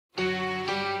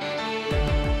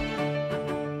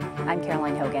I'm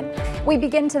Caroline Hogan. We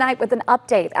begin tonight with an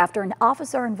update after an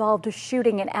officer-involved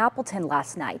shooting in Appleton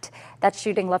last night. That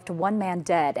shooting left one man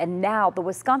dead, and now the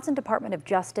Wisconsin Department of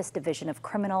Justice Division of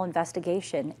Criminal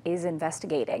Investigation is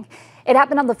investigating. It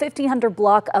happened on the 1500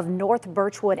 block of North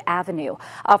Birchwood Avenue.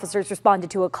 Officers responded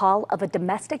to a call of a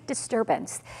domestic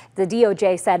disturbance. The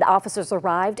DOJ said officers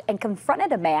arrived and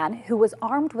confronted a man who was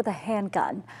armed with a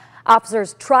handgun.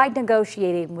 Officers tried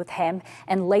negotiating with him,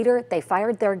 and later they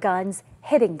fired their guns,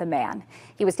 hitting the man.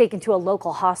 He was taken to a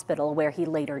local hospital where he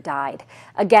later died.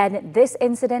 Again, this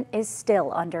incident is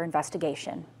still under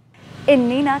investigation. In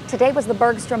Neenah, today was the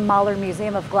Bergstrom Mahler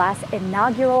Museum of Glass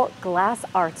inaugural Glass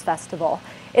Arts Festival.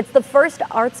 It's the first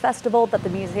arts festival that the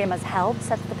museum has held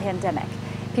since the pandemic.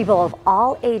 People of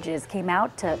all ages came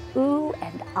out to ooh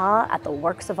and ah at the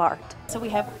works of art. So we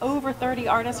have over 30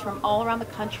 artists from all around the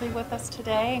country with us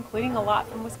today, including a lot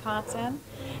from Wisconsin.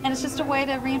 And it's just a way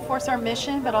to reinforce our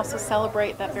mission, but also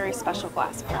celebrate that very special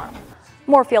glass form.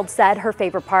 Moorfield said her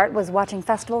favorite part was watching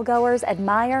festival goers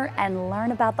admire and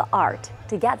learn about the art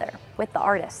together with the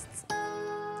artists.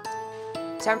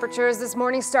 Temperatures this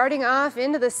morning starting off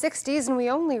into the 60s, and we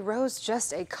only rose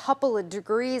just a couple of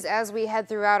degrees as we head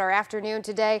throughout our afternoon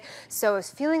today. So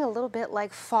it's feeling a little bit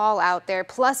like fall out there.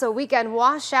 Plus a weekend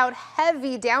washout,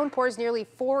 heavy downpours, nearly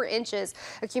 4 inches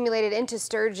accumulated into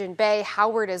Sturgeon Bay,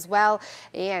 Howard as well,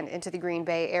 and into the Green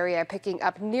Bay area, picking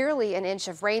up nearly an inch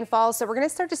of rainfall. So we're going to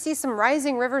start to see some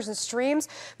rising rivers and streams.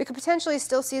 We could potentially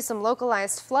still see some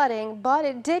localized flooding, but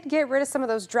it did get rid of some of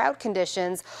those drought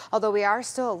conditions, although we are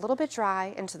still a little bit dry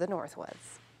into the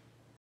northwoods.